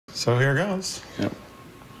So here goes. Yep.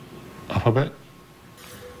 Up a bit.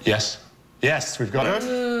 Yes. Yes, we've got it.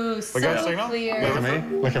 Ooh, We so got a signal? clear. Look at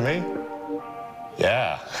me. Look at me.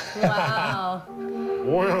 Yeah. Wow.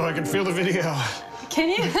 Whoa, I can feel the video. Can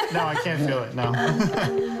you? No, I can't feel it, no.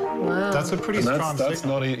 Wow. That's a pretty And strong that's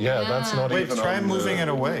signal. not that's not Wait, even try on moving the... it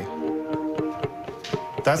away.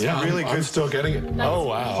 That's Yeah, really I'm good. still getting it. Oh,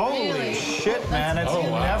 wow. Holy Really? shit, man. It's Oh,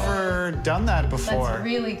 wow. never done that before. That's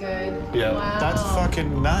really good. Yeah. Wow. That's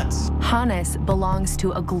fucking nuts. Hannes belongs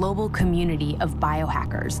to a global community of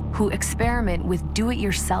biohackers who experiment with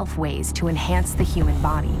do-it-yourself ways to enhance the human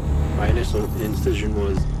body. My initial incision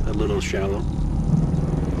was a little shallow.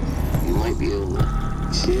 You might be able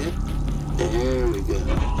to see it. There we go.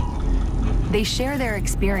 They share their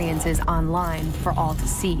experiences online for all to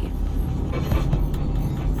see.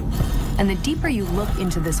 And the deeper you look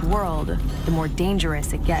into this world, the more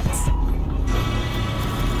dangerous it gets.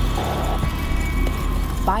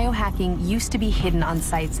 Biohacking used to be hidden on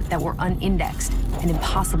sites that were unindexed and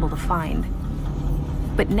impossible to find.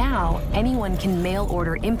 But now, anyone can mail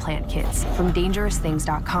order implant kits from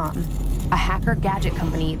dangerousthings.com, a hacker gadget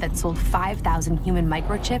company that sold 5,000 human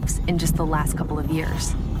microchips in just the last couple of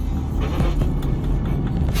years.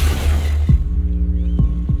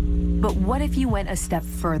 But what if you went a step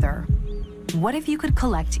further? What if you could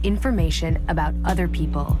collect information about other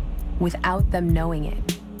people without them knowing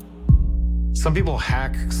it? Some people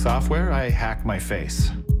hack software. I hack my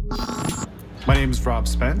face. My name is Rob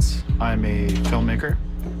Spence. I'm a filmmaker,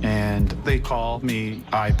 and they call me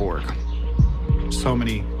Eyeborg. So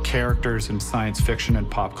many characters in science fiction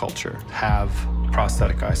and pop culture have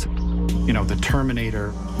prosthetic eyes. You know, the Terminator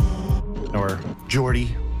or Geordi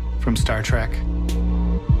from Star Trek.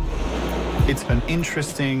 It's an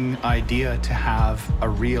interesting idea to have a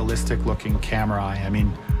realistic-looking camera eye. I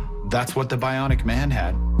mean, that's what the Bionic Man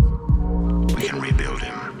had. We can rebuild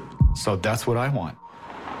him. So that's what I want.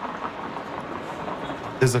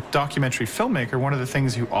 As a documentary filmmaker, one of the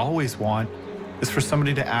things you always want is for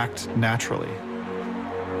somebody to act naturally.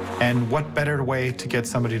 And what better way to get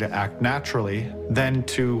somebody to act naturally than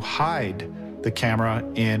to hide the camera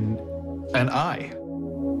in an eye?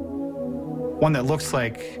 One that looks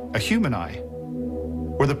like a human eye,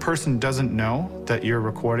 where the person doesn't know that you're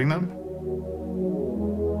recording them.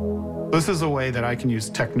 This is a way that I can use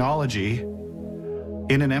technology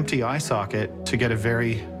in an empty eye socket to get a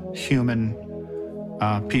very human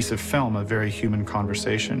piece of film, a very human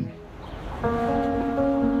conversation.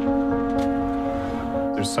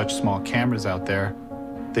 There's such small cameras out there.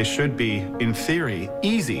 They should be, in theory,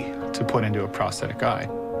 easy to put into a prosthetic eye.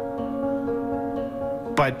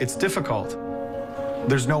 But it's difficult.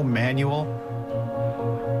 There's no manual.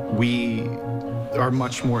 We are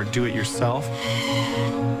much more do-it-yourself.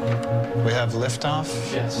 We have liftoff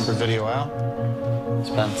for video out.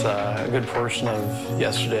 Spent a good portion of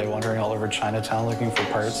yesterday wandering all over Chinatown looking for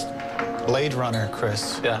parts. Blade Runner,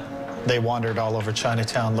 Chris. Yeah. They wandered all over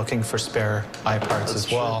Chinatown looking for spare eye parts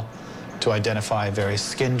as well to identify various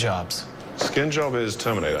skin jobs. Skin job is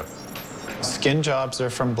Terminator. Skin jobs are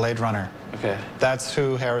from Blade Runner. Okay. That's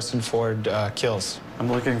who Harrison Ford kills. I'm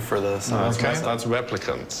looking for this. Okay. That's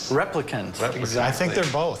replicants. Replicant. Replicant. I think they're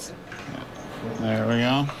both. There we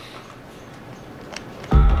go.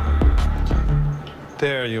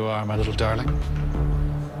 There you are, my little darling.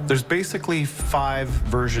 There's basically 5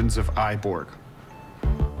 versions of Eyeborg.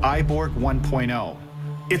 Eyeborg 1.0.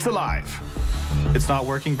 It's alive. It's not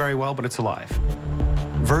working very well, but it's alive.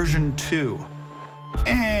 Version 2.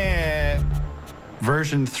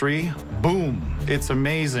 Version 3. Boom. It's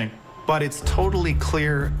amazing, but it's totally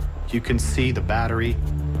clear. You can see the battery.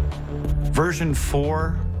 Version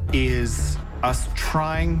 4 is us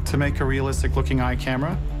trying to make a realistic looking eye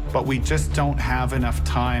camera, but we just don't have enough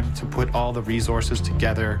time to put all the resources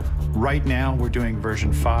together. Right now, we're doing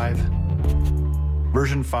version 5.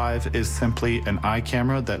 Version 5 is simply an eye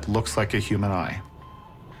camera that looks like a human eye.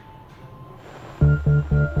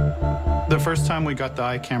 The first time we got the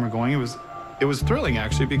eye camera going, it was thrilling,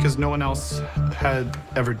 actually, because no one else had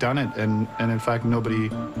ever done it, and in fact, nobody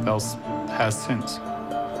else has since.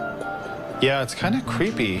 Yeah, it's kind of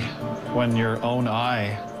creepy when your own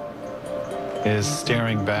eye is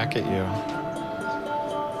staring back at you.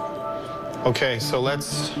 Okay, so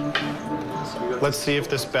let's see if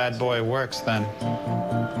this bad boy works then.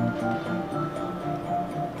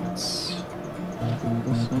 Let's move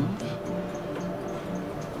this off.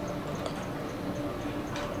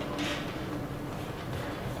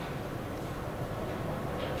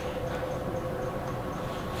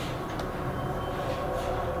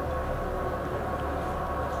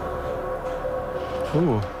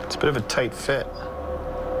 Ooh, it's a bit of a tight fit.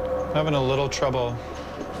 I'm having a little trouble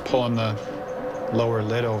pulling the lower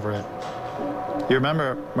lid over it. You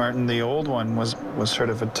remember, Martin, the old one was sort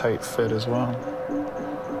of a tight fit as well.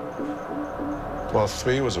 Well,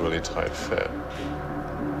 3 was a really tight fit.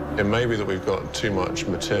 It may be that we've got too much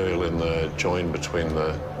material in the join between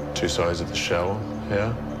the 2 sides of the shell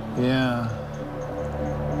here. Yeah.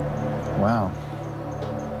 Wow.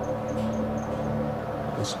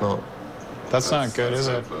 That's not good, is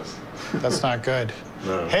it? That's not good.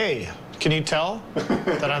 No. Hey, can you tell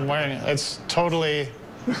that I'm wearing it? It's totally,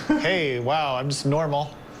 hey, wow, I'm just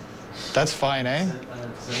normal. That's fine, eh?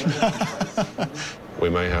 We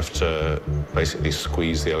may have to basically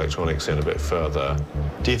squeeze the electronics in a bit further.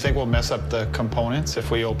 Do you think we'll mess up the components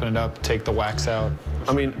if we open it up, take the wax out?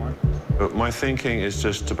 I mean, my thinking is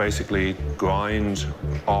just to basically grind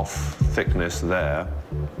off thickness there.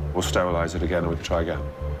 We'll sterilize it again and we can try again.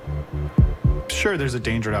 Sure, there's a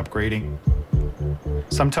danger to upgrading.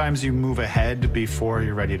 Sometimes you move ahead before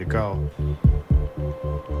you're ready to go.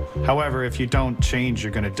 However, if you don't change,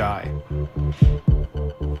 you're gonna die.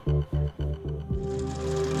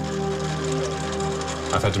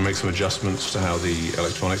 I've had to make some adjustments to how the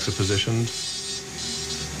electronics are positioned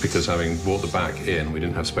because having brought the back in, we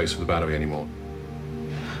didn't have space for the battery anymore.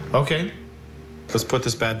 Okay, let's put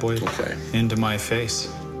this bad boy into my face.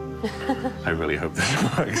 I really hope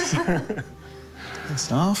this works.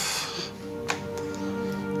 This off.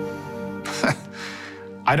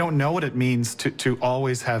 I don't know what it means to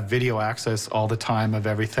always have video access all the time of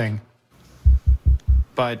everything,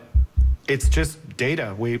 but it's just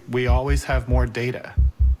data. We always have more data.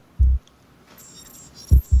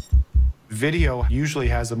 Video usually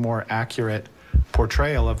has a more accurate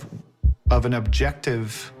portrayal of an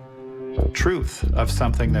objective truth of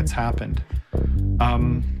something that's happened.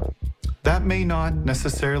 That may not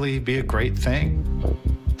necessarily be a great thing.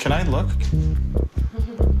 Can I look?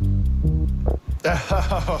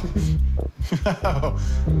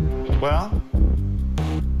 Well,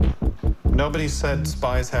 nobody said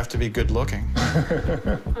spies have to be good looking.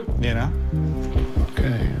 You know?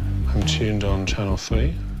 Okay, I'm tuned on channel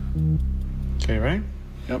 3. Okay, ready?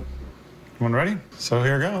 Yep. Everyone ready? So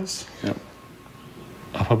here goes. Yep.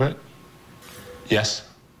 Up a bit. Yes.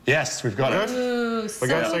 Yes, we've got it. Ooh, We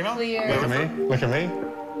got a so signal? clear. Look at me. Look at me.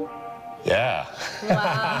 Yeah.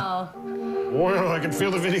 Wow. Whoa, I can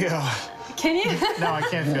feel the video. Can you? No, I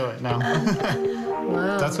can't feel it, no.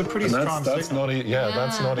 Wow. That's a pretty And strong that's signal. not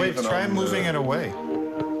that's not Wait, even try on moving the... it away.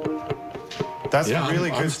 That's really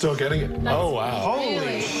good. I'm still getting it. Oh, wow. Holy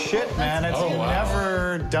Really? shit, man. It's really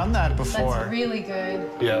never done that before. That's really good.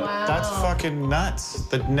 Yeah. Wow. That's fucking nuts.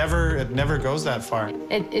 It never goes that far.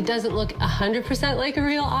 It doesn't look 100% like a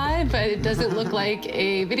real eye, but it doesn't look like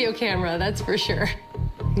a video camera, that's for sure.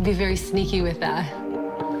 You'd be very sneaky with that.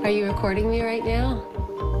 Are you recording me right now?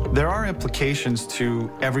 There are implications to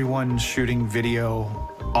everyone shooting video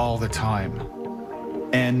all the time.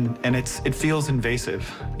 And it feels invasive,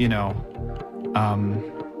 you know.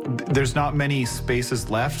 There's not many spaces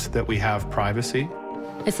left that we have privacy.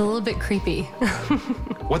 It's a little bit creepy.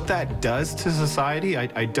 What that does to society,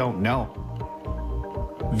 I don't know.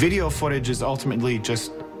 Video footage is ultimately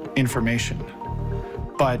just information.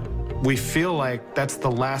 But we feel like that's the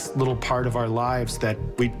last little part of our lives that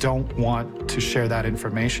we don't want to share that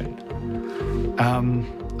information.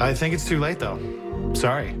 I think it's too late, though.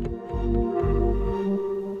 Sorry.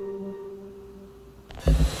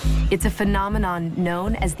 It's a phenomenon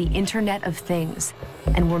known as the Internet of Things,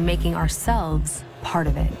 and we're making ourselves part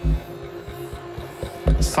of it.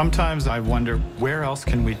 Sometimes I wonder, where else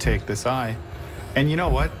can we take this eye? And you know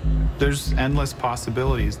what? There's endless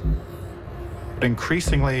possibilities. But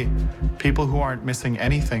increasingly, people who aren't missing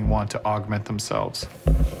anything want to augment themselves.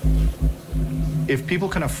 If people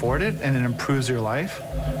can afford it and it improves your life,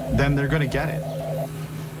 then they're going to get it.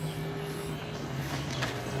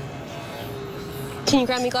 Can you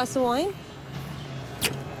grab me a glass of wine?